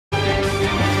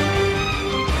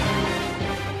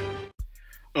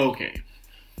Okay,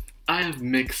 I have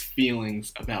mixed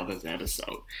feelings about this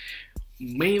episode,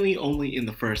 mainly only in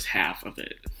the first half of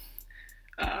it.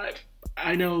 Uh,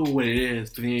 I know what it is,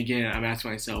 but then again, I'm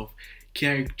asking myself,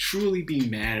 can I truly be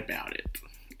mad about it?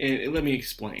 And let me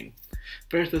explain.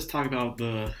 First, let's talk about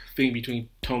the thing between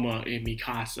Toma and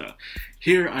Mikasa.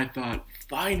 Here, I thought,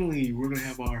 finally, we're gonna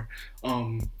have our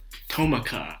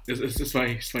Tomaka.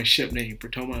 It's my ship name for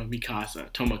Toma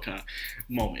Mikasa. Tomaka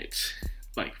moment.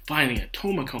 Like, finally, a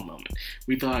Tomoko moment.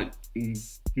 We thought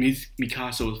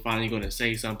Mikasa was finally going to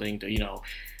say something to,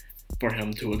 for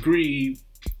him to agree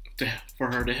for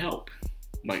her to help.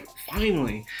 Like,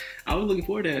 finally. I was looking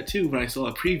forward to that too, but I saw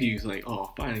a preview. It's like,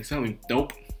 oh, finally, something.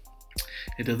 Nope.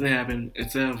 It doesn't happen.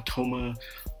 Instead of Toma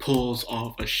pulls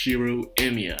off a Shiru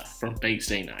Emiya from Fate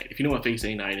Stay Night. If you know what Fate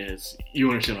Stay Night is, you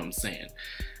understand what I'm saying.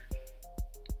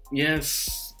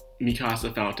 Yes,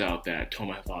 Mikasa found out that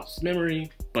Toma had lost his memory,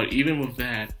 but even with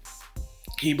that,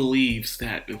 he believes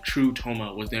that the true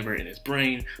Toma was never in his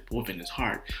brain, but within his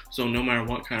heart. So no matter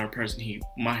what kind of person he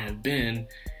might have been,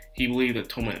 he believed that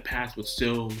Toma in the past would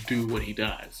still do what he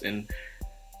does and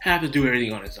have to do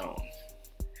everything on his own.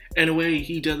 In a way,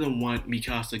 he doesn't want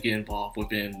Mikasa to get involved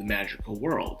within the magical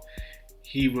world.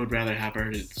 He would rather have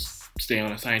her stay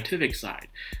on the scientific side.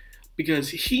 Because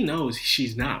he knows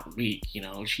she's not weak,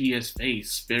 she has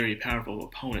faced very powerful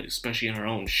opponents, especially in her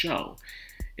own show.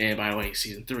 And by the way,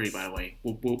 season 3, by the way,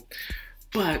 whoop whoop.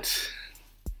 But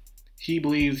he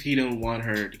believes he don't want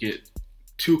her to get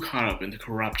too caught up in the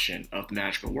corruption of the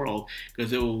magical world,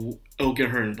 because it'll get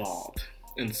her involved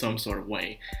in some sort of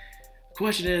way. The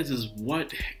question is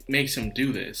what makes him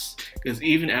do this? Because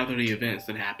even after the events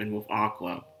that happened with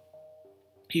Aqua,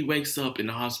 he wakes up in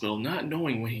the hospital not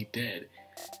knowing what he did.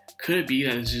 Could it be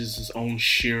that it's just his own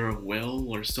sheer will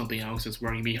or something else that's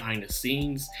working behind the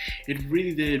scenes? It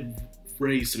really did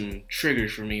raise some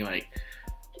triggers for me, like,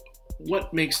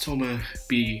 what makes Toma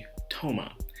be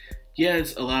Toma?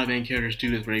 Yes, a lot of main characters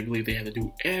do this where they believe they have to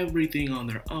do everything on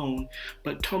their own,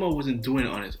 but Toma wasn't doing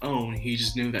it on his own. He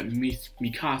just knew that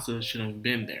Mikasa shouldn't have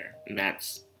been there, and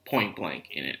that's point blank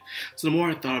in it. So the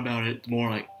more I thought about it, the more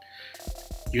like,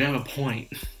 you have a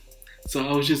point. So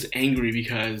I was just angry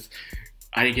because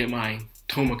I didn't get my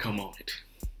Tomoko moment,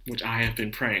 which I have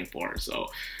been praying for. So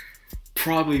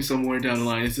probably somewhere down the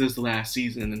line, this is the last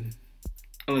season, and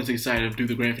unless they decide to do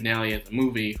the grand finale as a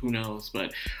movie, who knows?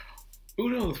 But who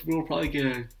knows? We'll probably get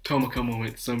a Tomoko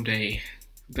moment someday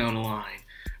down the line,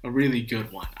 a really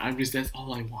good one. That's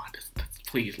all I want.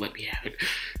 Please let me have it.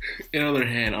 On the other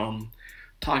hand,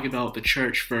 talking about the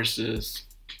church versus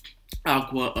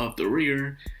Aqua of the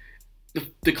rear,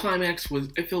 the climax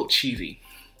it felt cheesy.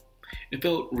 It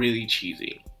felt really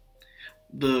cheesy.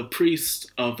 The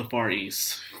priest of the Far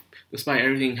East, despite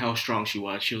everything how strong she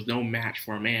was no match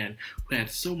for a man who had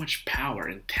so much power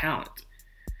and talent.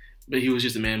 But he was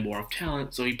just a man born of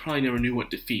talent, so he probably never knew what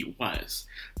defeat was.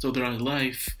 So throughout his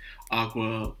life,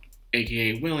 Aqua,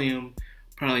 aka William,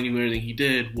 probably knew everything he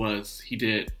did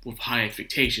with high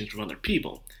expectations from other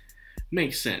people.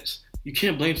 Makes sense. You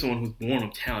can't blame someone who's born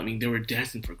with talent. I mean, they were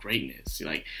destined for greatness.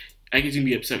 Like, I guess you can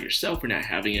be upset with yourself for not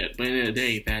having it, but at the end of the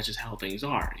day, that's just how things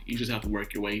are. You just have to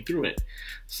work your way through it.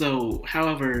 So,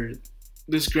 however,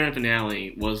 this grand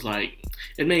finale was like,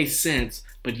 it made sense,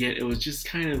 but yet it was just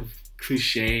kind of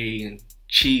cliche and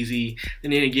cheesy.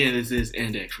 And then again, this is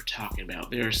Index we're talking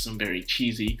about. There are some very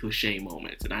cheesy, cliche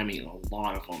moments, and I mean a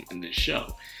lot of them in this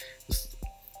show.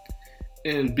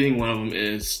 And being one of them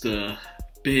is the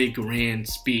big grand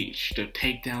speech to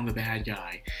take down the bad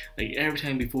guy. Like, every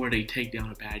time before they take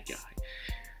down a bad guy,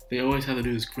 they always have to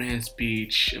do this grand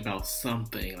speech about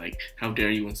something, like, how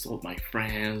dare you insult my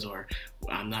friends, or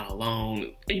I'm not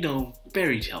alone,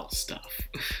 fairy tale stuff.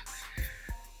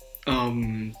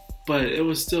 But it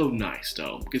was still nice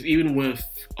though, because even with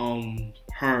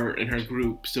her and her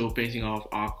group still facing off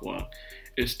Aqua,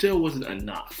 it still wasn't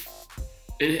enough.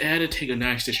 It had to take a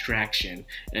nice distraction,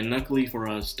 and luckily for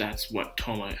us, that's what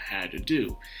Toma had to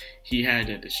do. He had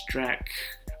to distract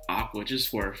Aqua just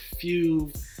for a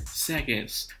few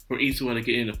seconds for Izuwa to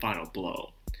get in the final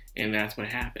blow, and that's what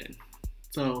happened.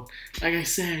 So, like I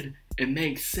said, it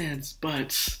makes sense,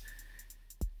 but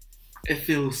it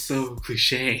feels so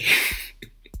cliche.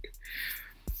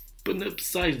 But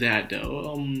besides that,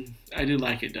 though, I did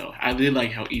like it, though. I did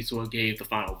like how Izuwa gave the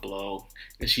final blow,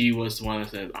 and she was the one that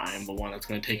said, I am the one that's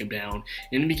going to take him down.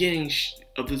 In the beginning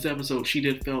of this episode, she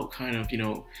did felt kind of,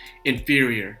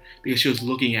 inferior, because she was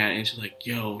looking at it, and she's like,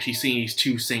 yo, she's seeing these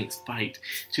two saints fight.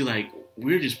 She's like,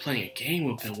 we're just playing a game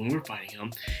with him when we're fighting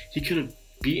him. He could have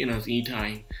beaten us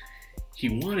anytime he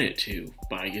wanted to,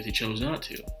 but I guess he chose not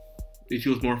to. He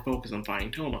was more focused on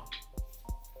fighting Toma.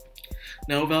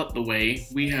 Now, without the way,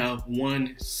 we have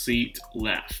one seat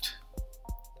left.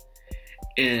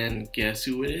 And guess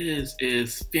who it is?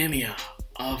 It's Femia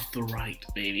of the Right,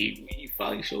 baby. He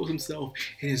finally shows himself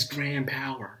in his grand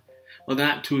power. Well,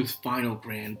 not to his final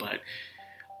grand, but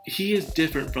he is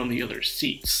different from the other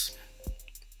seats.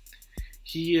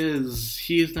 He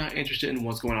is not interested in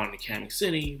what's going on in Webcomic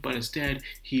City, but instead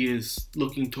he is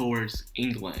looking towards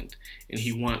England, and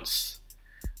he wants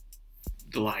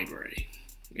the library.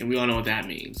 And we all know what that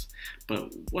means.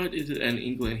 But what is it in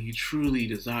England he truly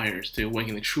desires to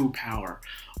awaken the true power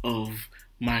of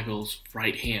Michael's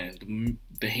right hand,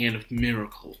 the hand of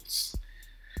miracles?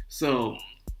 So,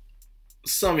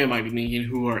 some of you might be thinking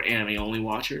who are anime-only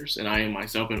watchers, and I am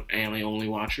myself an anime-only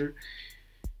watcher.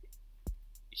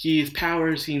 His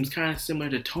power seems kind of similar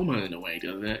to Toma in a way,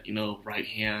 doesn't it? You know, right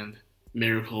hand,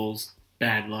 miracles,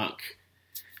 bad luck.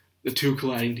 The two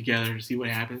colliding together to see what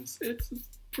happens. It's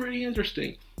pretty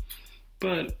interesting.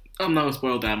 But I'm not going to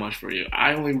spoil that much for you.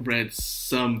 I only read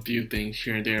some few things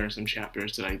here and there in some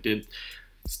chapters that I did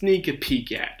sneak a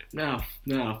peek at. Not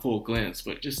a full glance,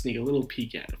 but just sneak a little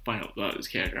peek at to find out about this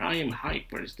character. I am hyped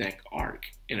for his next arc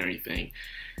and everything.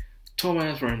 Toma,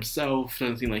 as for himself,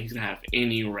 doesn't seem like he's going to have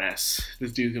any rest.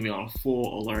 This dude's going to be on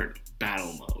full alert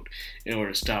battle mode in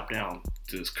order to stop down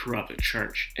this corrupted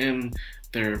church and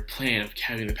their plan of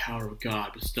having the power of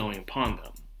God bestowing upon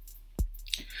them.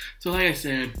 So like I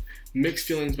said, mixed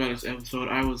feelings about this episode.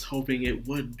 I was hoping it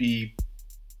would be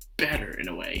better in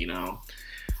a way, you know.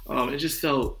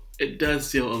 It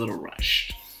does feel a little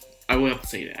rushed. I will have to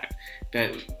say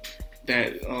that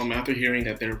after hearing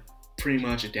that they're pretty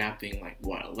much adapting like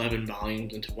 11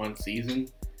 volumes into one season,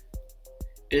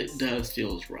 it does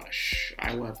feel as rush.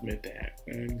 I will have to admit that.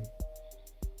 And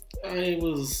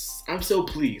I'm so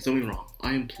pleased, don't get me wrong,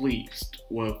 I am pleased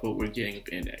with what we're getting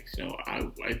with Index. You know,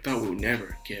 I thought we would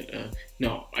never get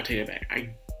no, I take it back.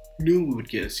 I knew we would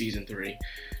get a season 3.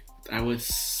 I would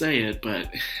say it,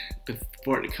 but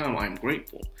for it to come, I'm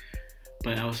grateful.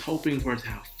 But I was hoping for it to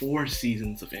have 4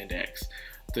 seasons of Index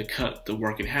to cut the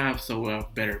work in half so we'll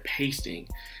have better pacing.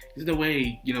 In a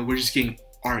way, you know, we're just getting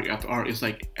arc after arc. It's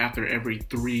like after every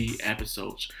 3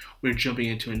 episodes, we're jumping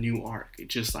into a new arc,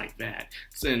 just like that.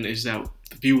 And it's that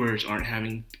the viewers aren't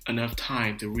having enough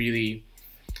time to really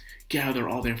gather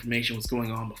all the information what's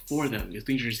going on before them, because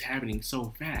things are just happening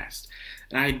so fast.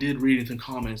 And I did read in some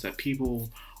comments that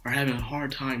people are having a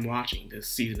hard time watching this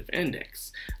season of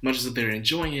Index. As much as they're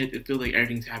enjoying it, it feels like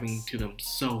everything's happening to them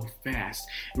so fast.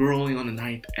 We're only on the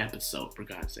 9th episode, for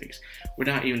God's sakes. We're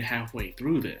not even halfway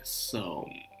through this, so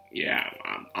yeah,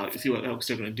 I'll see what else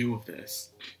they're gonna do with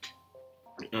this.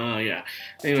 Yeah.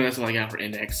 Anyway, that's all I got for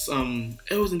Index.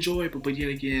 It was enjoyable, but yet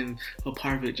again, a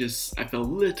part of it I felt a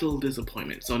little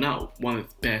disappointment. So not one of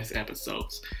the best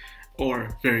episodes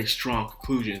or very strong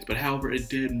conclusions, but however, it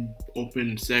did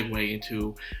segue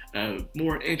into a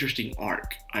more interesting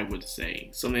arc, I would say.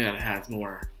 Something that has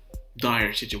more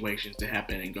dire situations to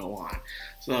happen and go on.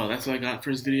 So that's what I got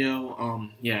for this video.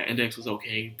 Yeah, Index was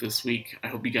okay this week. I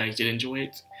hope you guys did enjoy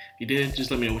it. If you did,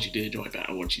 just let me know what you did enjoy about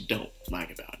it or what you don't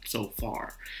like about it so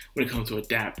far when it comes to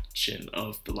adaptation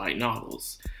of the light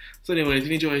novels. So anyways, if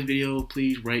you enjoyed this video,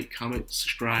 please rate, comment,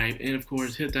 subscribe, and of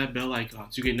course hit that bell icon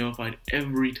so you get notified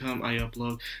every time I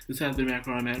upload. This has been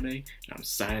Madcrownxox, and I'm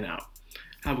signing out.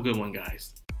 Have a good one,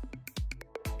 guys.